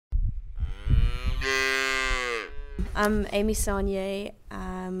I'm Amy Saunier.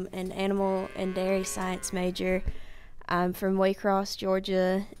 I'm an animal and dairy science major. I'm from Waycross,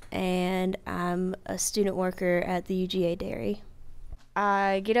 Georgia, and I'm a student worker at the UGA Dairy.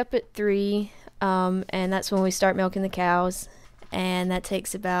 I get up at 3, and that's when we start milking the cows, and that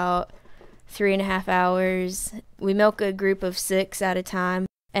takes about 3.5 hours. We milk a group of 6 at a time,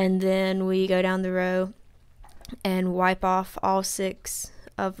 and then we go down the row and wipe off all 6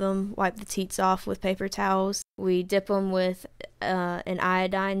 of them, wipe the teats off with paper towels. We dip them with an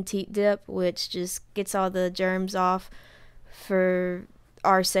iodine teat dip, which just gets all the germs off for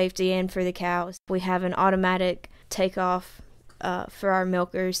our safety and for the cows. We have an automatic takeoff for our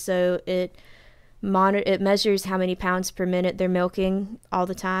milkers, so it measures how many pounds per minute they're milking all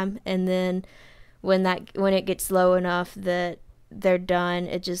the time, and then when it gets low enough that they're done,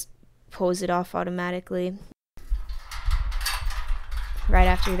 it just pulls it off automatically. Right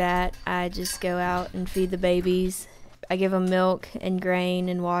after that, I just go out and feed the babies. I give them milk and grain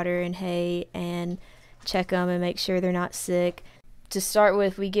and water and hay and check them and make sure they're not sick. To start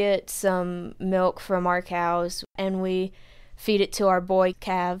with, we get some milk from our cows and we feed it to our boy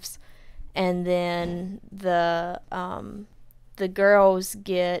calves, and then the girls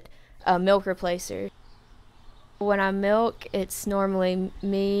get a milk replacer. When I milk, it's normally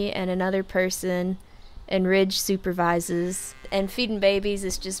me and another person, and Ridge supervises. And feeding babies,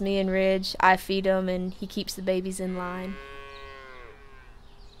 it's just me and Ridge. I feed them and he keeps the babies in line.